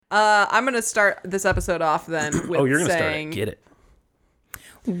I'm going to start this episode off then with You're going to start saying... it. Get it.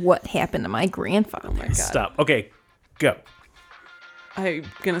 What happened to my grandfather? Oh my God. Stop. Okay, go. I'm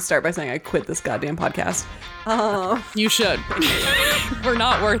going to start by saying I quit this goddamn podcast. You should. We're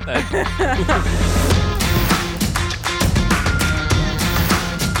not worth it.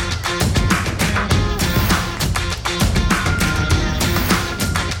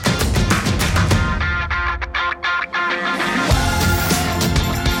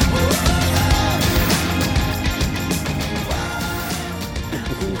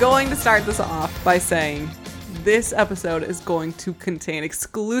 Going to start this off by saying this episode is going to contain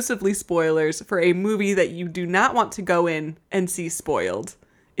exclusively spoilers for a movie that you do not want to go in and see spoiled.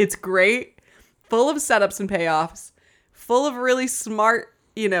 It's great, full of setups and payoffs, full of really smart,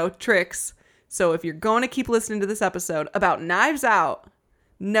 tricks. So if you're going to keep listening to this episode about Knives Out,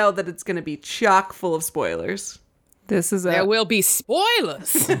 know that it's going to be chock full of spoilers. There will be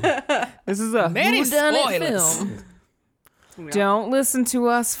spoilers. This is a Many whodunit spoilers. film. Don't listen to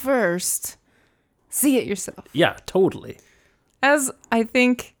us first. See it yourself. Yeah, totally. As I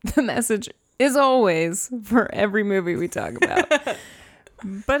think the message is always for every movie we talk about.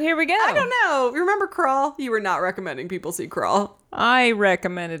 But here we go. I don't know. Remember Crawl? You were not recommending people see Crawl. I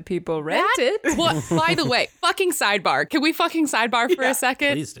recommended people rent it. Well, by the way, fucking sidebar. Can we fucking sidebar for a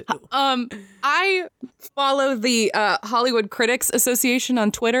second? Please do. I follow the Hollywood Critics Association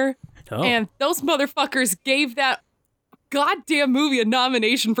on Twitter, and those motherfuckers gave that goddamn movie a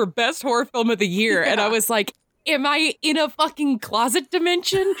nomination for Best Horror Film of the Year. And I was like, am I in a fucking closet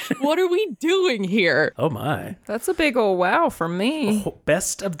dimension? What are we doing here? Oh, my. That's a big old wow for me.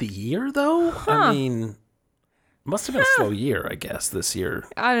 Best of the year, though? I mean, must have been a slow year, I guess, this year.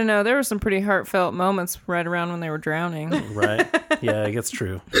 I don't know. There were some pretty heartfelt moments right around when they were drowning. Right? Yeah, I guess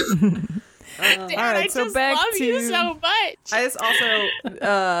true. Dad, right, I so just back love you to- so much. I just also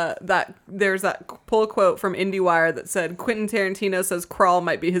that there's that pull quote from IndieWire that said Quentin Tarantino says Crawl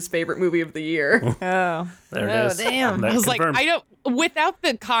might be his favorite movie of the year. Oh. There it is. Damn. That I was like, confirmed. I don't, without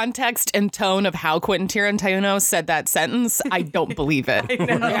the context and tone of how Quentin Tarantino said that sentence, I don't believe it.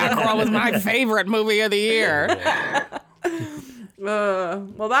 Yeah, Crawl was my favorite movie of the year.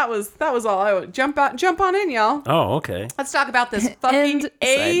 Well, that was all. I would jump on in, y'all. Oh, okay. Let's talk about this fucking And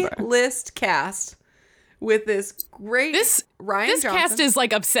sidebar. A-list cast with this great Ryan This Johnson. cast is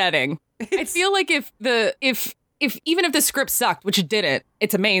like upsetting. I feel like if even if the script sucked, which it didn't,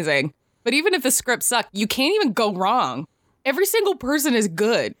 it's amazing. But even if the script sucked, you can't even go wrong. Every single person is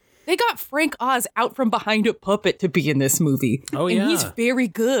good. They got Frank Oz out from behind a puppet to be in this movie. Oh, and yeah. he's very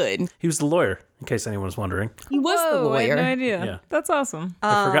good. He was the lawyer, in case anyone was wondering. He was the Whoa, I had no lawyer. idea. Yeah. That's awesome.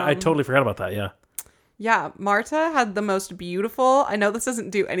 I totally forgot about that, yeah. Yeah, Marta had the most beautiful. I know this doesn't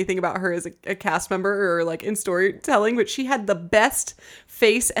do anything about her as a cast member or like in storytelling, but she had the best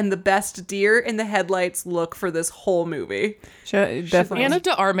face and the best deer in the headlights look for this whole movie. Definitely. Anna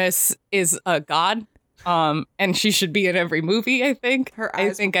de Armas is a god. And she should be in every movie, I think. Her I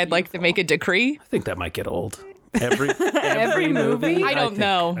eyes think were I'd like to make a decree. I think that might get old. Every movie? I don't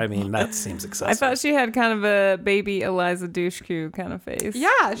know. I mean, that seems excessive. I thought she had kind of a baby Eliza Dushku kind of face.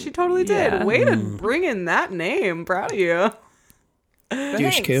 Yeah, she totally did. Yeah. Way to bring in that name. Proud of you.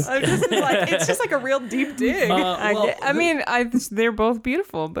 Douchku. I'm just like, it's just like a real deep dig. They're both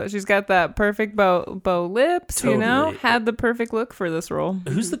beautiful, but she's got that perfect bow lips, Totally. had the perfect look for this role.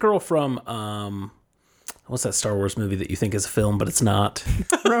 Who's the girl from, what's that Star Wars movie that you think is a film, but it's not?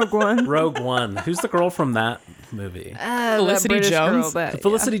 Rogue One. Rogue One. Who's the girl from that movie? Felicity Jones?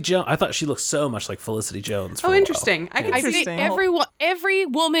 Felicity Jones. I thought she looked so much like Felicity Jones. for a Oh, while. interesting. I can I see think every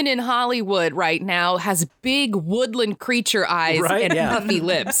woman in Hollywood right now has big woodland creature eyes Right? and Yeah. puffy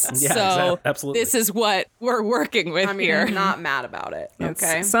lips. Yeah, So absolutely. this is what we're working with I mean, here. I'm not mad about it.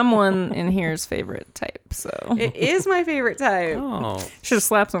 Okay. It's someone in here's favorite type, so. It is my favorite type. Oh, Should have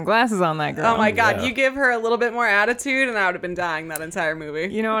slapped some glasses on that girl. Oh my God, yeah. you give her a little bit more attitude and I would have been dying that entire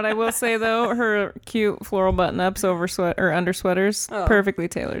movie. You know what I will say though? Her cute floral button-ups over under sweaters, perfectly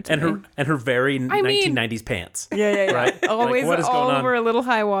tailored to me. and her very 1990s pants. Yeah. Right? Always Like, what is all going on? over a little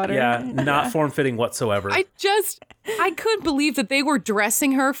high water. Yeah, not form-fitting whatsoever. I couldn't believe that they were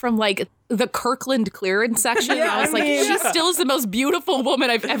dressing her from like the Kirkland clearance section. Yeah, I was like, she still is the most beautiful woman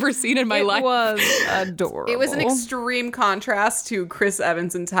I've ever seen in my It life. was adorable. It was an extreme contrast to Chris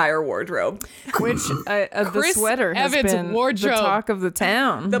Evans' entire wardrobe. Which the Chris sweater has Evans' been wardrobe. the talk of the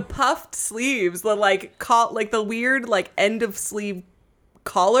town. The puffed sleeves, the the weird end of sleeve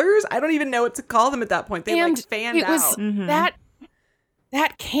collars. I don't even know what to call them at that point. They and fanned it was out. that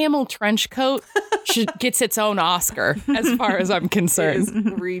that camel trench coat gets its own Oscar, as far as I'm concerned.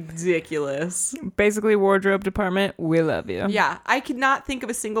 It is ridiculous. Basically, wardrobe department, we love you. Yeah, I could not think of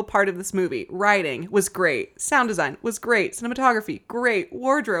a single part of this movie. Writing was great. Sound design was great. Cinematography, great.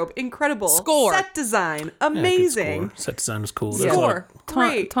 Wardrobe, incredible. Score. Set design, Yeah, good amazing. score. Set design was cool. Score,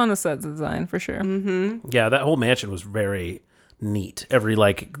 great. Ton of set design for sure. Yeah, that whole mansion was very neat. Every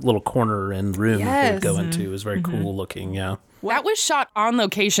like little corner and room Yes. they'd go into was very cool looking. Yeah. That was shot on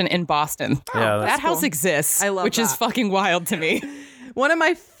location in Boston. Yeah, that's that house exists, I love which is that. fucking wild to me. One of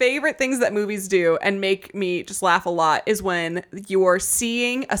my favorite things that movies do and make me just laugh a lot is when you're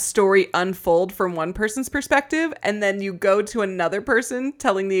seeing a story unfold from one person's perspective and then you go to another person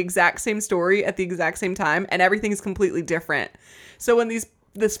telling the exact same story at the exact same time and everything's completely different. So when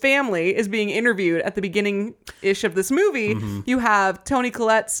this family is being interviewed at the beginning-ish of this movie, you have Toni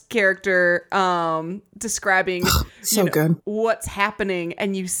Collette's character describing what's happening,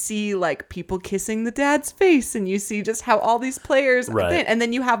 and you see like people kissing the dad's face, and you see just how all these players Right. and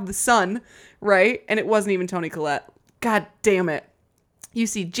then you have the son, right? And it wasn't even Toni Collette. God damn it. You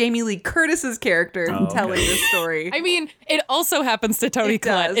see Jamie Lee Curtis's character telling this story. I mean, it also happens to Toni It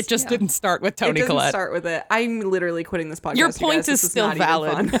Collette. does, It just didn't start with it Toni doesn't Collette. start with it. I'm literally quitting this podcast. Your you point guys. is This still not even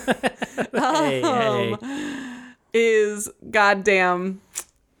valid. fun. Hey. Is goddamn.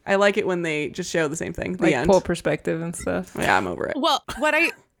 I like it when they just show the same thing. The Like end. pull perspective and stuff. Yeah, I'm over it. Well, what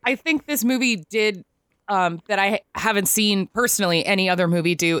I think this movie did that I haven't seen personally any other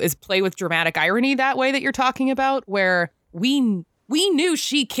movie do is play with dramatic irony that way that you're talking about, where we knew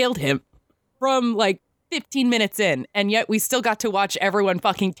she killed him from like 15 minutes in, and yet we still got to watch everyone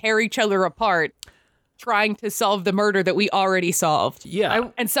fucking tear each other apart trying to solve the murder that we already solved. Yeah.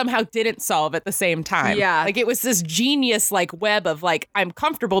 And somehow didn't solve at the same time. Yeah. Like it was this genius like web of like, I'm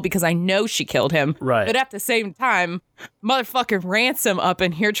comfortable because I know she killed him. Right. But at the same time, motherfucking Ransom up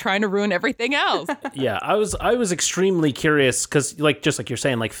in here trying to ruin everything else. Yeah, I was extremely curious because, like, just like you're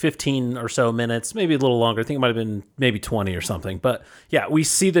saying, like 15 or so minutes, maybe a little longer. I think it might have been maybe 20 or something. But yeah, we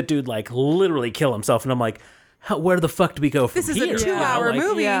see the dude like literally kill himself, and I'm like, where the fuck do we go from This is here? a 2-hour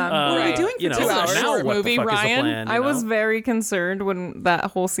movie. Yeah. What are we Right. doing for You know, 2 so hours? now Short what movie, the fuck is the Ryan. plan, you I was know? very concerned when that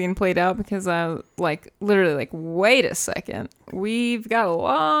whole scene played out because I was like, literally, like, wait a second, we've got a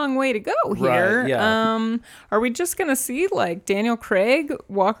long way to go here. Right, yeah. Are we just gonna see like Daniel Craig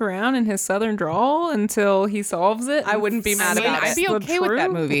walk around in his southern drawl until he solves it? I wouldn't be mad I mean, about I'd it. be The okay with that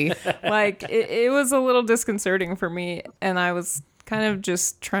truth? movie. Like it was a little disconcerting for me, and I was kind of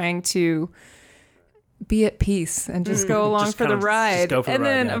just trying to be at peace and just go along Just for the kind of just ride. go for the And ride,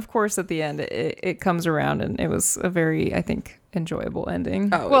 then, yeah. of course, at the end, it comes around, and it was a very, I think, enjoyable ending.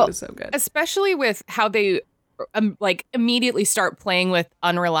 Oh, Well, it was so good. Especially with how they like immediately start playing with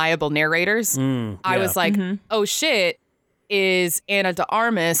unreliable narrators. I was like, oh shit, is Anna de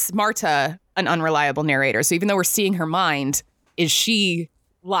Armas, Marta, an unreliable narrator? So even though we're seeing her mind, is she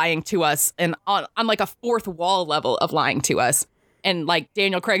lying to us and on like a fourth wall level of lying to us? And like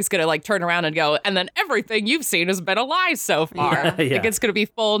Daniel Craig's gonna like turn around and go, and then everything you've seen has been a lie so far. Yeah. Like it's gonna be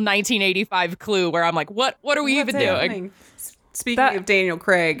full 1985 Clue, where I'm like, what are we even doing? happening? Speaking of Daniel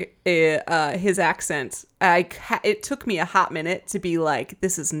Craig, his accent, it took me a hot minute to be like,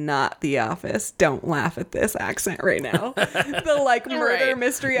 this is not The Office. Don't laugh at this accent right now. The like murder Right.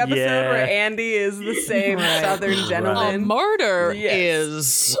 mystery episode Yeah. where Andy is the same Southern A gentleman. murder Yes.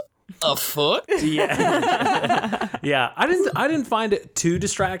 is afoot. Yeah. Yeah. I didn't find it too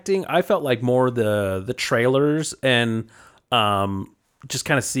distracting. I felt like more the trailers and just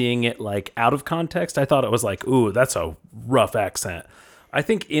kind of seeing it like out of context. I thought it was like, ooh, that's a rough accent. I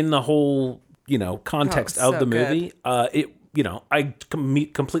think in the whole, context Oh, of the so movie, I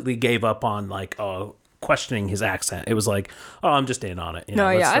completely gave up on like questioning his accent. It was like, oh, I'm just in on it. No,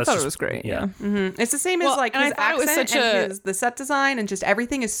 yeah, I thought it was great. Yeah. It's the same as Well, like and I his thought it was accent such and the set design and just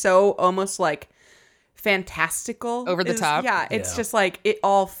everything is so almost like fantastical. Over the top. Yeah, it's Yeah. just like it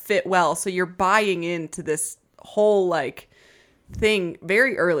all fit well. So you're buying into this whole like thing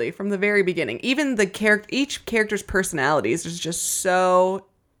very early from the very beginning. Even the each character's personalities is just so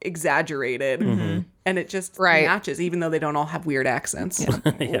exaggerated. And it just Right. matches even though they don't all have weird accents.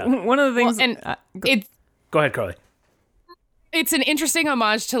 Yeah. One of the things, And it's Go ahead, Carly. it's an interesting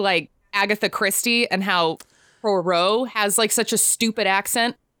homage to like Agatha Christie and how Poirot has like such a stupid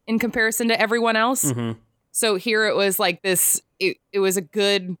accent in comparison to everyone else. So here it was like this, it was a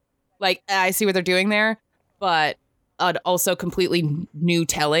good, like, I see what they're doing there, but also completely new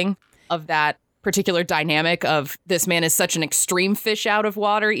telling of that particular dynamic of this man is such an extreme fish out of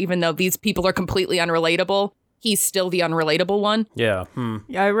water, even though these people are completely unrelatable. He's still the unrelatable one. Yeah.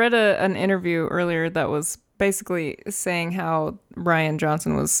 yeah, I read an interview earlier that was basically saying how Rian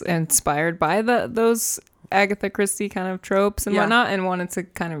Johnson was inspired by those Agatha Christie kind of tropes and whatnot, and wanted to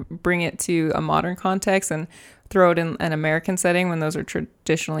kind of bring it to a modern context and throw it in an American setting when those are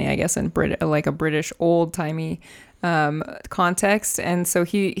traditionally, I guess, in like a British old-timey context. And so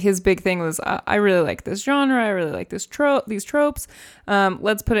his big thing was, I really like this genre, I really like these tropes,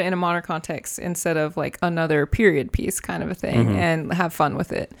 let's put it in a modern context instead of like another period piece kind of a thing, and have fun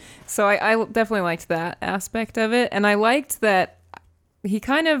with it. So I definitely liked that aspect of it, and I liked that he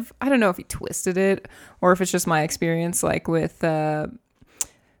kind of, I don't know if he twisted it or if it's just my experience, like with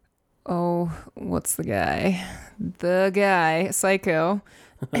what's the guy Psycho,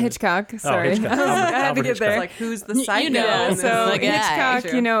 Hitchcock. Sorry, Hitchcock. I had to get there. Like, who's the psycho? Yeah, so the guy.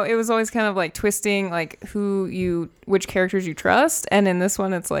 Hitchcock, it was always kind of like twisting like which characters you trust, and in this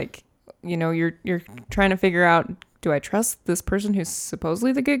one it's like, you're trying to figure out, do I trust this person who's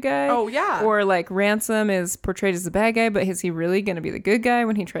supposedly the good guy? Oh, yeah. Or like Ransom is portrayed as the bad guy, but is he really going to be the good guy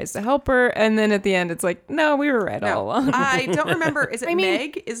when he tries to help her? And then at the end it's like, no, we were right all along. I don't remember. Is it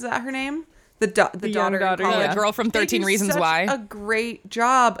Meg? Is that her name? The young daughter, daughter, in college. yeah. The girl from 13 They do Reasons such Why. a great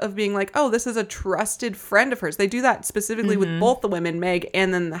job of being like, oh, this is a trusted friend of hers. They do that specifically with both the women, Meg,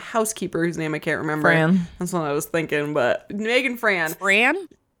 and then the housekeeper whose name I can't remember. Fran. That's what I was thinking, but Meg and Fran.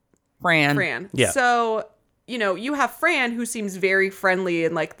 Fran. Yeah. So, you have Fran, who seems very friendly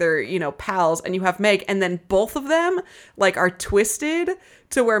and like they're, pals, and you have Meg, and then both of them like are twisted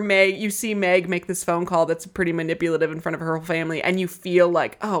to where you see Meg make this phone call that's pretty manipulative in front of her whole family, and you feel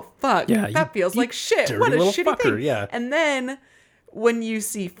like, oh fuck, that feels like shit. dirty What a little shitty fucker, thing. yeah. And then when you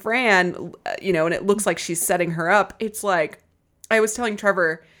see Fran, and it looks like she's setting her up, it's like, I was telling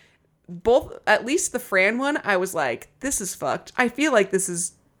Trevor, at least the Fran one, I was like, this is fucked. I feel like this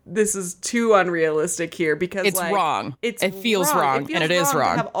is too unrealistic here because It's like, wrong. It feels wrong, and it is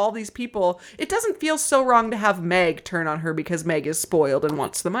wrong. to have all these people. It doesn't feel so wrong to have Meg turn on her because Meg is spoiled and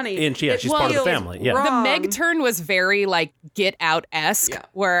wants the money. And she's It part of the feels family. Yeah. wrong. The Meg turn was very like Get Out-esque,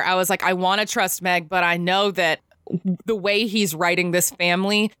 where I was like, I want to trust Meg, but I know that the way he's writing this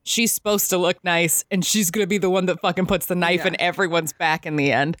family, she's supposed to look nice, and she's gonna be the one that fucking puts the knife in everyone's back in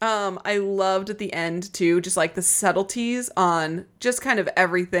the end. I loved at the end too, just like the subtleties on just kind of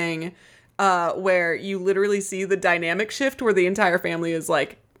everything, where you literally see the dynamic shift where the entire family is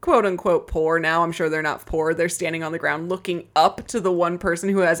like, quote unquote poor now. I'm sure they're not poor. They're standing on the ground looking up to the one person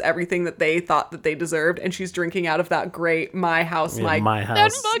who has everything that they thought that they deserved, and she's drinking out of that great my house, my house.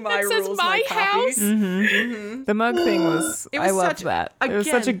 That mug my that says rules, my my coffee. house. The mug thing was, It was I loved such- that. It was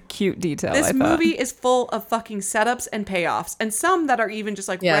such a again, cute detail. This I thought. movie is full of fucking setups and payoffs, and some that are even just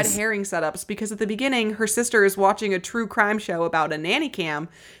like Yes. red herring setups, because at the beginning, her sister is watching a true crime show about a nanny cam.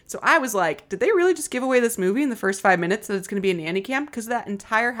 So I was like, did they really just give away this movie in the first 5 minutes that it's going to be a nanny cam? Because that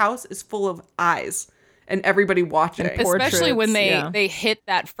entire house is full of eyes and everybody watching. Especially when Portraits, they hit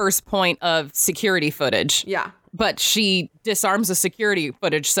that first point of security footage. Yeah. But she disarms the security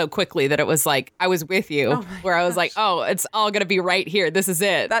footage so quickly that it was like, I was with you, where I was like, oh, it's all going to be right here. This is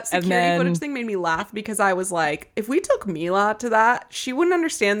it. That security footage thing made me laugh because I was like, if we took Mila to that, she wouldn't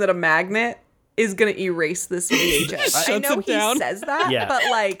understand that a magnet is going to erase this VHS. I Shuts know it he down. says that, Yeah. but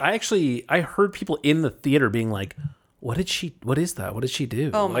like, I heard people in the theater being like, what is that? What did she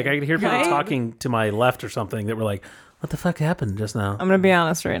do? Oh my like I could hear people God. talking to my left or something that were like, what the fuck happened just now? I'm gonna be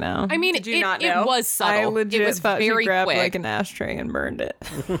honest right now. I mean, Did you not know? it was subtle. I legit it was thought very she grabbed quick. like an ashtray and burned it.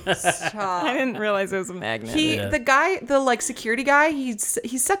 I didn't realize it was a magnet. The guy, the like security guy, he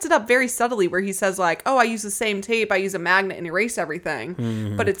sets it up very subtly where he says like, oh, I use the same tape, I use a magnet and erase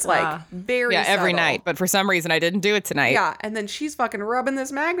everything. But it's like very every subtle. night. But for some reason, I didn't do it tonight. Yeah, and then she's fucking rubbing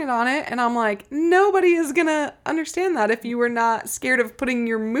this magnet on it, and I'm like, nobody is gonna understand that if you were not scared of putting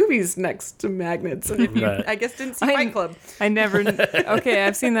your movies next to magnets, and if you, Right. I guess, didn't see Fight Club. I never. Okay,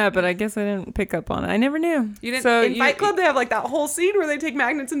 I've seen that, but I guess I didn't pick up on it. I never knew. You didn't. So in Fight Club, they have like that whole scene where they take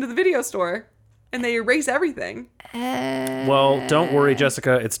magnets into the video store, and they erase everything. Well, don't worry,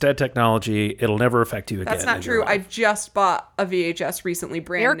 Jessica. It's dead technology. It'll never affect you again. That's not in your true. I life. just bought a VHS recently,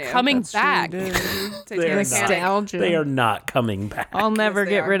 brand They're new. coming back. They're Titanic. not. Nostalgia. They are not coming back. I'll never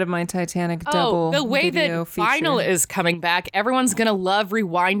they get are. rid of my Titanic double. Oh, the way video that feature. vinyl is coming back, everyone's gonna love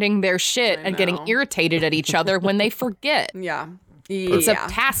rewinding their shit and getting know. irritated at each other when they forget. Yeah. It's Yeah. a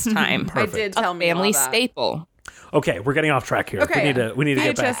pastime. I did tell a me all family that. staple. Okay, we're getting off track here. Okay. We need to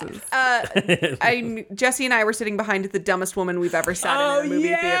get back. VHSs. Jesse and I were sitting behind the dumbest woman we've ever sat in a movie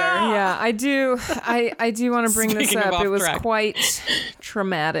theater. Yeah, I do. I do want to bring this Speaking of up. It off was track. quite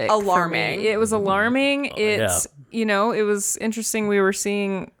traumatic. Alarming. For me. It was alarming. Oh, yeah. It's it was interesting. We were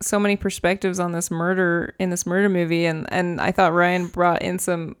seeing so many perspectives on this murder in this murder movie, and I thought Ryan brought in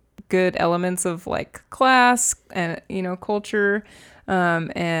some good elements of like class and, you know, culture.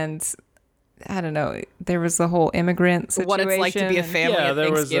 And I don't know, there was the whole immigrant situation. What it's like to be a family at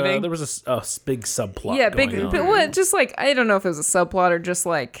Thanksgiving. There was a big subplot. Yeah, going on. but what? Just like, I don't know if it was a subplot or just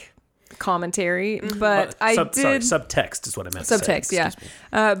like commentary, but subtext is what I meant to say. Subtext,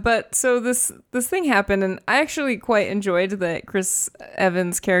 yeah. But so this thing happened, and I actually quite enjoyed that Chris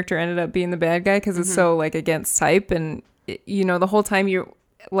Evans' character ended up being the bad guy because it's so like against type, and you know, the whole time you're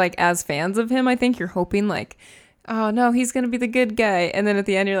like, as fans of him, I think you're hoping like, oh no, he's gonna be the good guy, and then at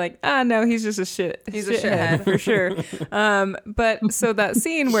the end you're like, no, he's just a shithead for sure. But so that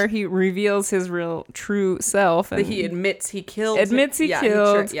scene where he reveals his real true self, and that he admits he killed,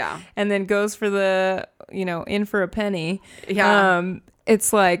 and then goes for the, you know, in for a penny.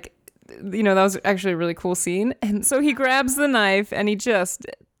 It's like, you know, that was actually a really cool scene. And so he grabs the knife and he just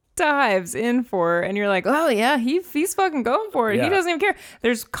dives in for her, and you're like, oh yeah, he's fucking going for it. He doesn't even care.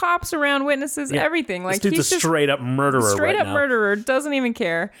 There's cops around, witnesses, everything. Like, this dude's he's a straight up murderer. Murderer, doesn't even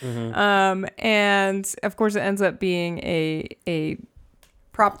care. And of course it ends up being a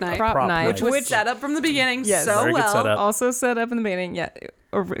prop knife, which was set up from the beginning. Yes, so very good well. setup. Also set up in the beginning. Yeah,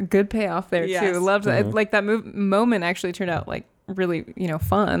 a good payoff there too. Loved it. Like that moment actually turned out like really, you know,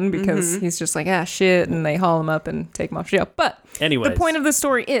 fun because he's just like, shit, and they haul him up and take him off jail. But anyways, the point of the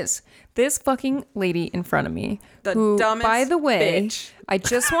story is this fucking lady in front of me, who, by the way, bitch. I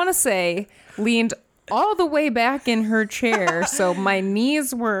just want to say, leaned all the way back in her chair, so my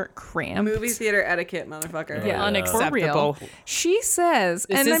knees were cramped. Movie theater etiquette, motherfucker. Yeah, unacceptable. For real. She says,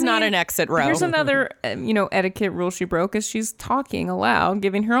 this is not an exit row. Here's another, you know, etiquette rule she broke is she's talking aloud,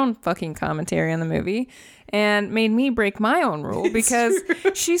 giving her own fucking commentary on the movie, and made me break my own rule because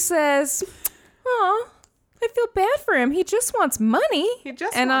she says, "Oh, I feel bad for him. He just wants money."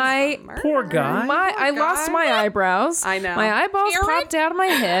 Poor guy. I lost my eyebrows. I know. My eyeballs popped out of my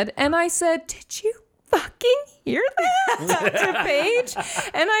head, and I said, "Did you fucking hear that?" to Paige?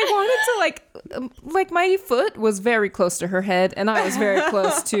 And I wanted to like my foot was very close to her head, and I was very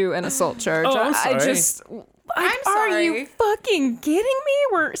close to an assault charge. Oh, I'm sorry. I'm sorry. Are you fucking kidding me?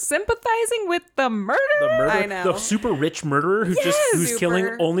 We're sympathizing with the murderer. I know. The super rich murderer who's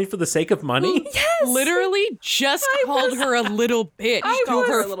killing only for the sake of money. Yes. Literally just called her a little bitch. Called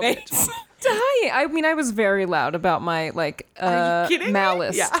her a her little face. bitch. Dying. I mean, I was very loud about my like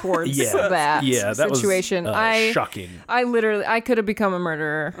malice towards that situation. Was, shocking. I could have become a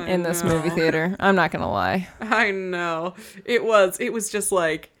murderer in this movie theater. I'm not gonna lie. I know. It was just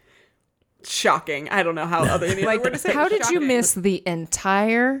like shocking. I don't know how other word to say. How did you miss the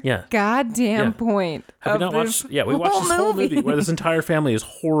entire goddamn point? Have you not watched? Yeah, we watched this whole movie where this entire family is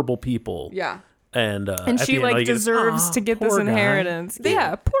horrible people. Yeah. And she like deserves to get this inheritance.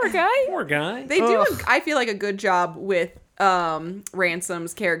 Yeah, poor guy. Poor guy. They do, I feel like, a good job with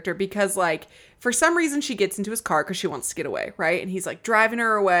Ransom's character because, like, for some reason she gets into his car because she wants to get away, right? And he's like driving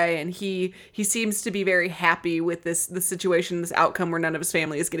her away, and he seems to be very happy with this situation, this outcome where none of his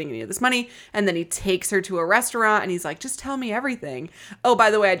family is getting any of this money. And then he takes her to a restaurant, and he's like, "Just tell me everything. Oh,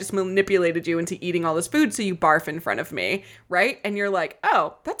 by the way, I just manipulated you into eating all this food, so you barf in front of me," right? And you're like,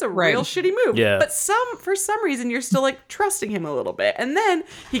 "Oh, that's a real shitty move." Yeah. But for some reason, you're still like trusting him a little bit, and then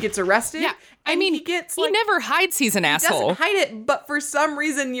he gets arrested. Yeah, I mean, he never hides he's an asshole. He doesn't hide it, but for some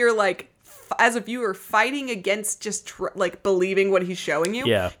reason, you're like, as a viewer, fighting against just like believing what he's showing you.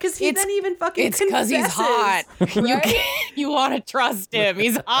 Yeah, because he then even fucking it's because he's hot. Right? You want to trust him.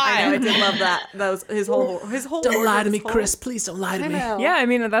 He's hot. I know. I did love that. That was his whole. Don't lie to me, Chris. Please don't lie to me. Yeah, I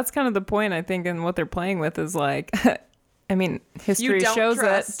mean, that's kind of the point, I think, and what they're playing with is like. I mean, history shows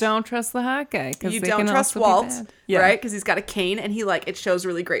that don't trust the hot guy because you they don't can trust also Walt, be bad. right? Because he's got a cane, and it shows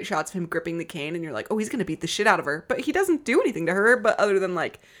really great shots of him gripping the cane, and you're like, oh, he's gonna beat the shit out of her, but he doesn't do anything to her, but other than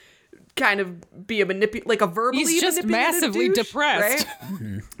like kind of be a verbally he's just massively douche, depressed,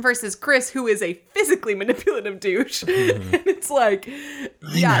 right? Versus Chris, who is a physically manipulative douche. And it's like,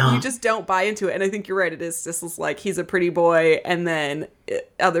 you just don't buy into it. And I think you're right. It is just like he's a pretty boy, and then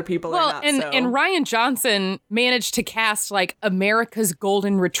other people are not. And Rian Johnson managed to cast like America's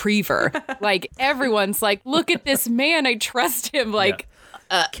golden retriever. Like everyone's like, look at this man, I trust him. Like.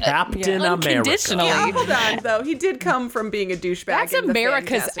 Captain America. Yeah, hold on, though. He did come from being a douchebag. That's in the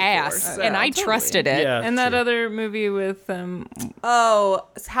America's Fantastic ass, Four, so. and I trusted it. Yeah, and that other movie with Scott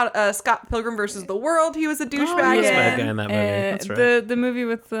Pilgrim versus the World. He was a douchebag. He was a bad guy in that movie. That's right. The movie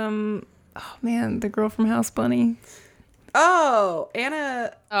with the girl from House Bunny. Oh,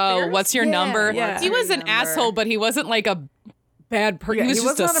 Anna. Oh, Faris? What's your number? Yeah. He was an asshole, but he wasn't like a bad person. Yeah, he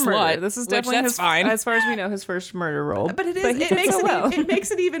was just not a a murderer. slut. This is which definitely that's his, fine. as far as we know, his first murder role. But it is. he It did makes so it. well. It makes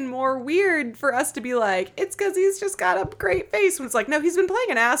it even more weird for us to be like, it's because he's just got a great face. When it's like, no, he's been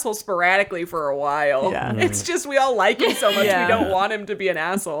playing an asshole sporadically for a while. Yeah. It's just we all like him so much Yeah. we don't want him to be an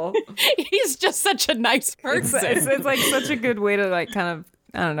asshole. He's just such a nice person. It's like such a good way to like kind of,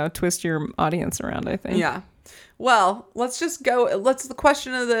 I don't know, twist your audience around, I think. Yeah. Well, let's just go. Let's the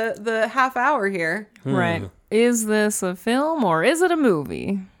question of the half hour here. Right. Is this a film or is it a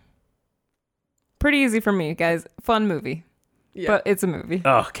movie? Pretty easy for me, guys. Fun movie. Yeah. But it's a movie.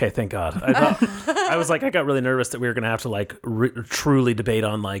 Oh, okay, thank God. I got really nervous that we were going to have to like truly debate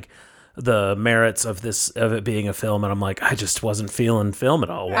on like the merits of it being a film, and I'm like, I just wasn't feeling film at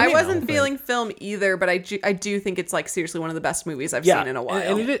all. I wasn't feeling film either, but I do think it's like seriously one of the best movies I've seen in a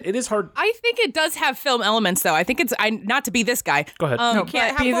while. And it is hard. I think it does have film elements, though. I think it's not to be this guy. Go ahead. You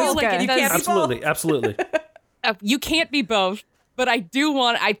can't be have this both. guy. You can't be both. Absolutely. You can't be both, but I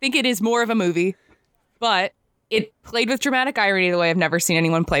think it is more of a movie, but it played with dramatic irony the way I've never seen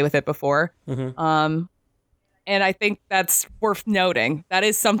anyone play with it before. And I think that's worth noting. That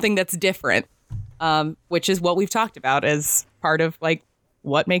is something that's different, which is what we've talked about as part of like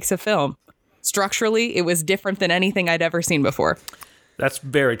what makes a film. Structurally, it was different than anything I'd ever seen before. That's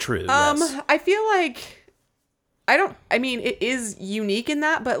very true. Yes. I feel like it is unique in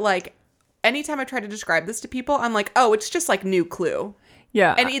that, but like anytime I try to describe this to people, I'm like, oh, it's just like new Clue.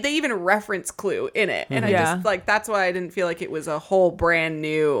 Yeah. And they even reference Clue in it. And I Yeah. just like, that's why I didn't feel like it was a whole brand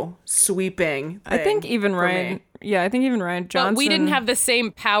new sweeping thing I think even for Ryan, me. yeah, I think even Ryan Johnson. But we didn't have the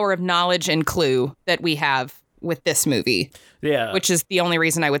same power of knowledge in Clue that we have with this movie. Yeah. Which is the only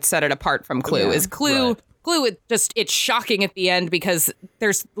reason I would set it apart from Clue. Yeah. Is Clue Right. Clue, it's shocking at the end because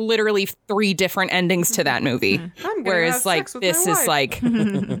there's literally 3 different endings to that movie. I'm gonna Whereas have like sex with this my is wife. like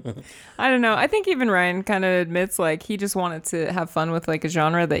I don't know. I think even Ryan kind of admits like he just wanted to have fun with like a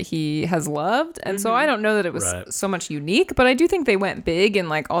genre that he has loved. And so I don't know that it was Right. so much unique, but I do think they went big in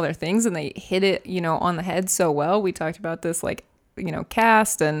like all their things and they hit it, on the head so well. We talked about this like,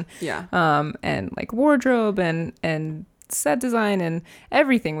 cast and and like wardrobe and set design and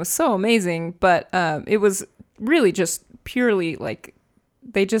everything was so amazing, but it was really just purely like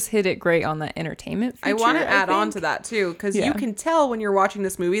they just hit it great on that entertainment feature. I want to add on think. to that too, because Yeah. you can tell when you're watching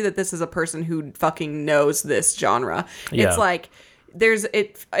this movie that this is a person who fucking knows this genre. Yeah. It's like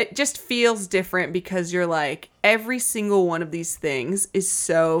it just feels different because you're like every single one of these things is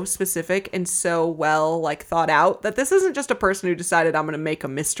so specific and so well like thought out that this isn't just a person who decided I'm going to make a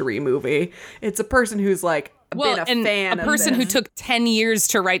mystery movie. It's a person who's like been a fan a person of who this. took 10 years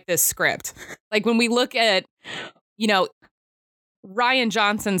to write this script. Like when we look at, Ryan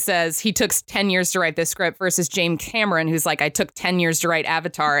Johnson says he took 10 years to write this script versus James Cameron, who's like, I took 10 years to write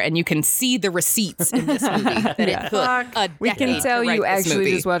Avatar, and you can see the receipts in this movie that it took a decade We can tell to write you this actually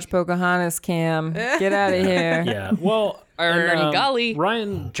movie. just watched Pocahontas, Cam. Get out of here. Yeah. Well, Ernie Golly.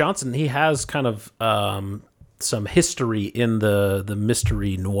 Ryan Johnson, he has kind of some history in the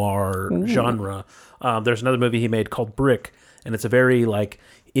mystery noir genre. There's another movie he made called Brick, and it's a very like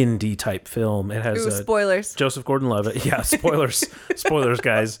indie type film. It has Ooh, spoilers. Joseph Gordon-Levitt. Yeah, spoilers,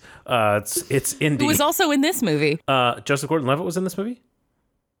 guys. It's indie. Who was also in this movie. Joseph Gordon-Levitt was in this movie.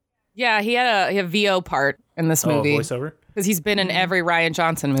 Yeah, he had a VO part in this movie Voiceover. because he's been in every Ryan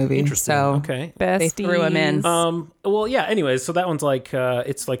Johnson movie. Interesting. So Okay. they threw him in. Well, yeah. Anyways, so that one's like,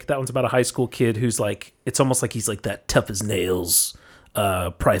 it's like that one's about a high school kid who's like, it's almost like he's like that tough as nails,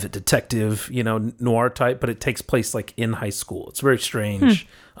 private detective, noir type, but it takes place like in high school. It's very strange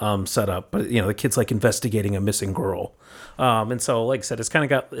setup, but the kid's like investigating a missing girl, and so like I said, it's kind of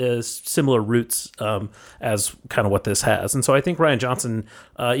got similar roots as kind of what this has, and so I think Ryan Johnson,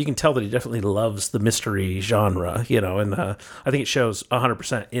 you can tell that he definitely loves the mystery genre, and I think it shows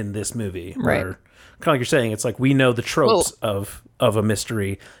 100% in this movie, Right. where, kind of like you're saying, it's like we know the tropes of a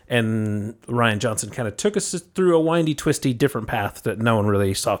mystery, and Ryan Johnson kind of took us through a windy, twisty, different path that no one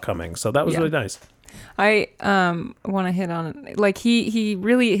really saw coming. So that was really nice. I want to hit on like he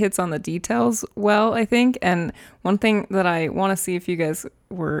really hits on the details well, I think. And one thing that I want to see if you guys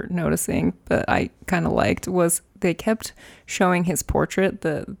were noticing that I kind of liked was they kept showing his portrait,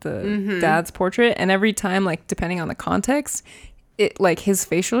 the dad's portrait, and every time, like depending on the context, it like his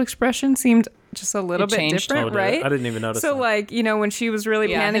facial expression seemed just a little bit changed. different, Oh, right? I didn't even notice So that. like when she was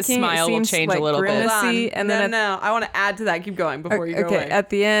really Yeah, panicking, his smile it will seems change like a little bit. grimacy, and then no, I want to add to that. Keep going before you go okay, away. at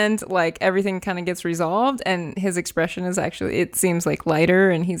the end, like everything kind of gets resolved, and his expression is actually, it seems like lighter,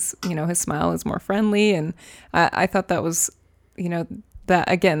 and he's, his smile is more friendly, and I thought that was, that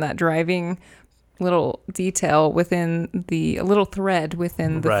again, that driving little detail within a little thread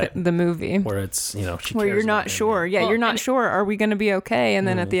within the movie where it's, you know, where you're not sure. Yeah, you're not sure. Are we going to be okay? And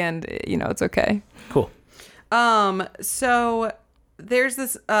then at the end, you know, it's okay. Cool. So there's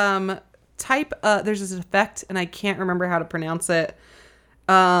this there's this effect, and I can't remember how to pronounce it.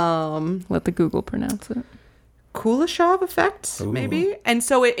 Let the Google pronounce it. Kuleshov effect, maybe. And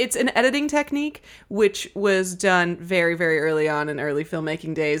so it's an editing technique which was done very, very early on in early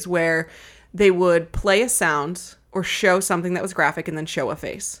filmmaking days, where they would play a sound or show something that was graphic and then show a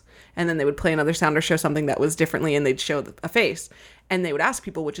face. And then they would play another sound or show something that was differently, and they'd show a face. And they would ask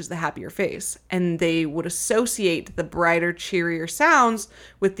people which is the happier face. And they would associate the brighter, cheerier sounds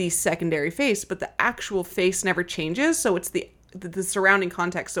with the secondary face, but the actual face never changes. So it's the surrounding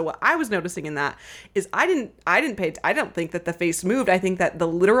context. So what I was noticing in that is I don't think that the face moved. I think that the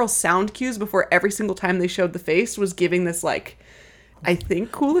literal sound cues before every single time they showed the face was giving this, like, I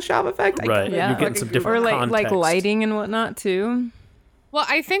think Kuleshov effect. Right. Yeah. You're getting some different Or context. like lighting and whatnot too. Well,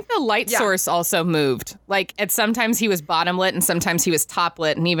 I think the light source also moved. Like, sometimes he was bottom lit and sometimes he was top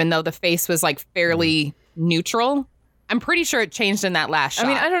lit. And even though the face was like fairly neutral, I'm pretty sure it changed in that last shot. I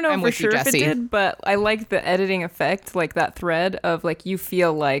mean, I don't know I'm for with you, sure if it Jesse. did, but I like the editing effect, like that thread of like you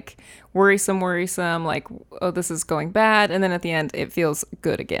feel like worrisome, like, oh, this is going bad, and then at the end it feels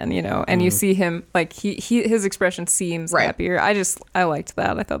good again, you know. And you see him like his expression seems happier. I liked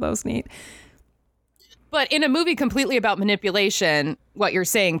that. I thought that was neat. But in a movie completely about manipulation, what you're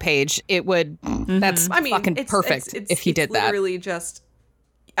saying, Paige, it would that's fucking perfect if he did that. Literally just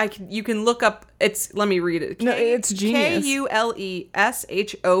you can look up let me read it. No, it's genius.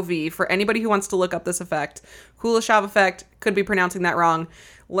 Kuleshov for anybody who wants to look up this effect. Kuleshov effect, could be pronouncing that wrong.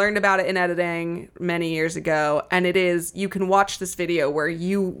 Learned about it in editing many years ago, and you can watch this video where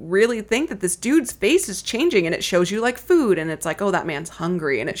you really think that this dude's face is changing, and it shows you like food, and it's like, oh, that man's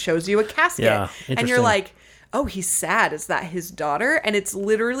hungry, and it shows you a casket, and you're like, oh, he's sad. Is that his daughter? And it's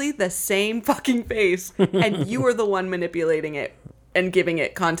literally the same fucking face, and you are the one manipulating it and giving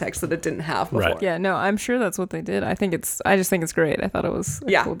it context that it didn't have before. Right. Yeah, no, I'm sure that's what they did. I just think it's great. I thought it was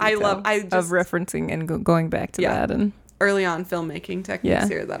a cool detail of referencing and going back to that and early on filmmaking techniques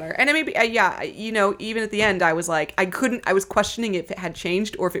here that are, and it maybe you know, even at the end I was like, I was questioning if it had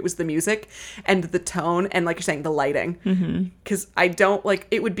changed or if it was the music and the tone and, like you're saying, the lighting, because I don't like,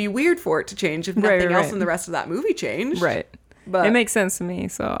 it would be weird for it to change if nothing else in the rest of that movie changed, but it makes sense to me,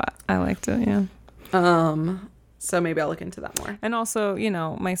 so I liked it. So maybe I'll look into that more. And also, you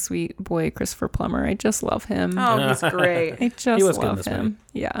know, my sweet boy Christopher Plummer, I just love him. Oh, he's great. I just love him.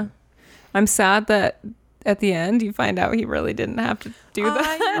 Yeah, I'm sad that at the end you find out he really didn't have to do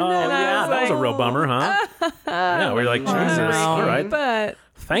that. That was a real bummer, huh? Yeah, we're like, Jesus, all right. But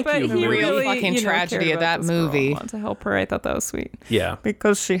thank you, he movie. Real fucking tragedy of that movie. Want to help her. I thought that was sweet. Yeah,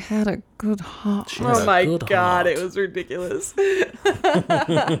 because she had a good heart. Oh my God, it was ridiculous.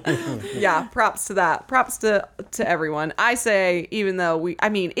 Yeah, props to that. Props to everyone. I say, even though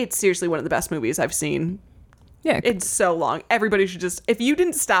it's seriously one of the best movies I've seen. Yeah, it's so long. Everybody should just, if you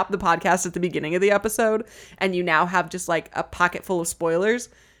didn't stop the podcast at the beginning of the episode and you now have just like a pocket full of spoilers,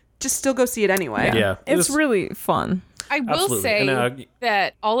 just still go see it anyway. Yeah. It's really fun. I will say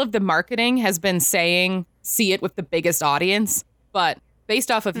that all of the marketing has been saying see it with the biggest audience, but based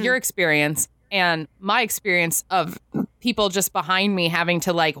off of your experience and my experience of people just behind me having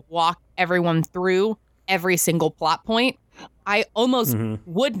to like walk everyone through every single plot point, I almost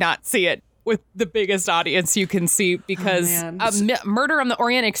would not see it with the biggest audience you can see, because Murder on the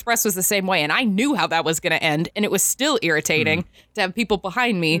Orient Express was the same way, and I knew how that was going to end, and it was still irritating to have people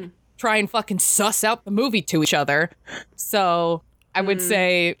behind me try and fucking suss out the movie to each other. So I would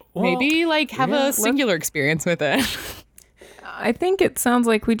say maybe like have a singular experience with it. I think it sounds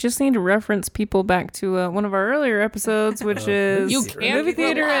like we just need to reference people back to one of our earlier episodes, which is movie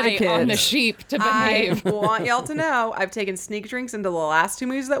theater etiquette. On the sheep to behave. I want y'all to know I've taken sneak drinks into the last two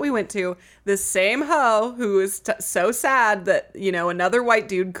movies that we went to. This same hoe who is so sad that, you know, another white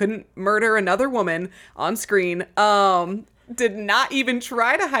dude couldn't murder another woman on screen, did not even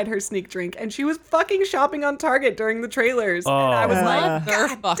try to hide her sneak drink, and she was fucking shopping on Target during the trailers. And I was like,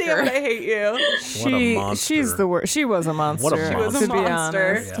 God damn it, I hate you. What a monster. She's the worst. She was a monster. What a monster. She was a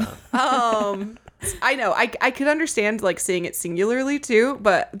monster. Yeah. I know. I could understand like seeing it singularly too,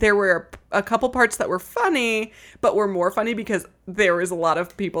 but there were a couple parts that were funny, but were more funny because there was a lot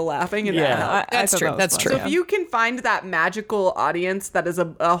of people laughing. And that's true. That's true. So if you can find that magical audience that is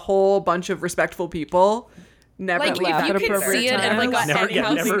a whole bunch of respectful people, Never Like, leave if that you theater. could see it at like a Never- art yeah,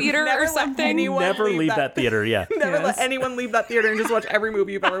 house never- theater never or let something. anyone Never leave that theater. Yeah. Never let Yes. anyone leave that theater and just watch every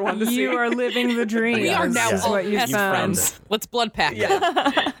movie you've ever wanted to see. You are living the dream. We are Yes. now Yes. all what you best found. friends. Let's blood pact.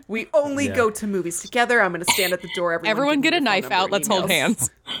 Yeah. We only Yeah. go to movies together. I'm going to stand at the door. Everyone give get me a your phone knife number out. and Let's hold emails. hands.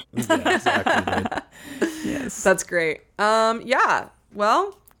 Yeah, exactly, dude. Yes. That's great. Yeah.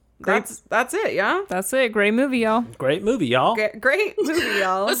 Well, that's it. Yeah. That's it. Great movie, y'all. Great movie, y'all. Great movie,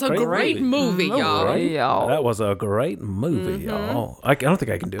 y'all. That's a Great great movie. movie, y'all. Right? Y'all. That was a great movie, y'all. I don't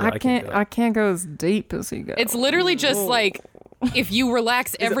think I can do it. I can't. do I it. can't go as deep as he goes. It's literally just like if you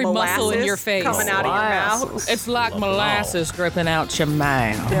relax Is it every muscle in molasses your face. coming out of your mouth. It's like molasses dripping out your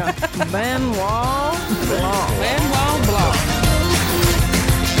mouth. yeah. Benoit Blanc. Benoit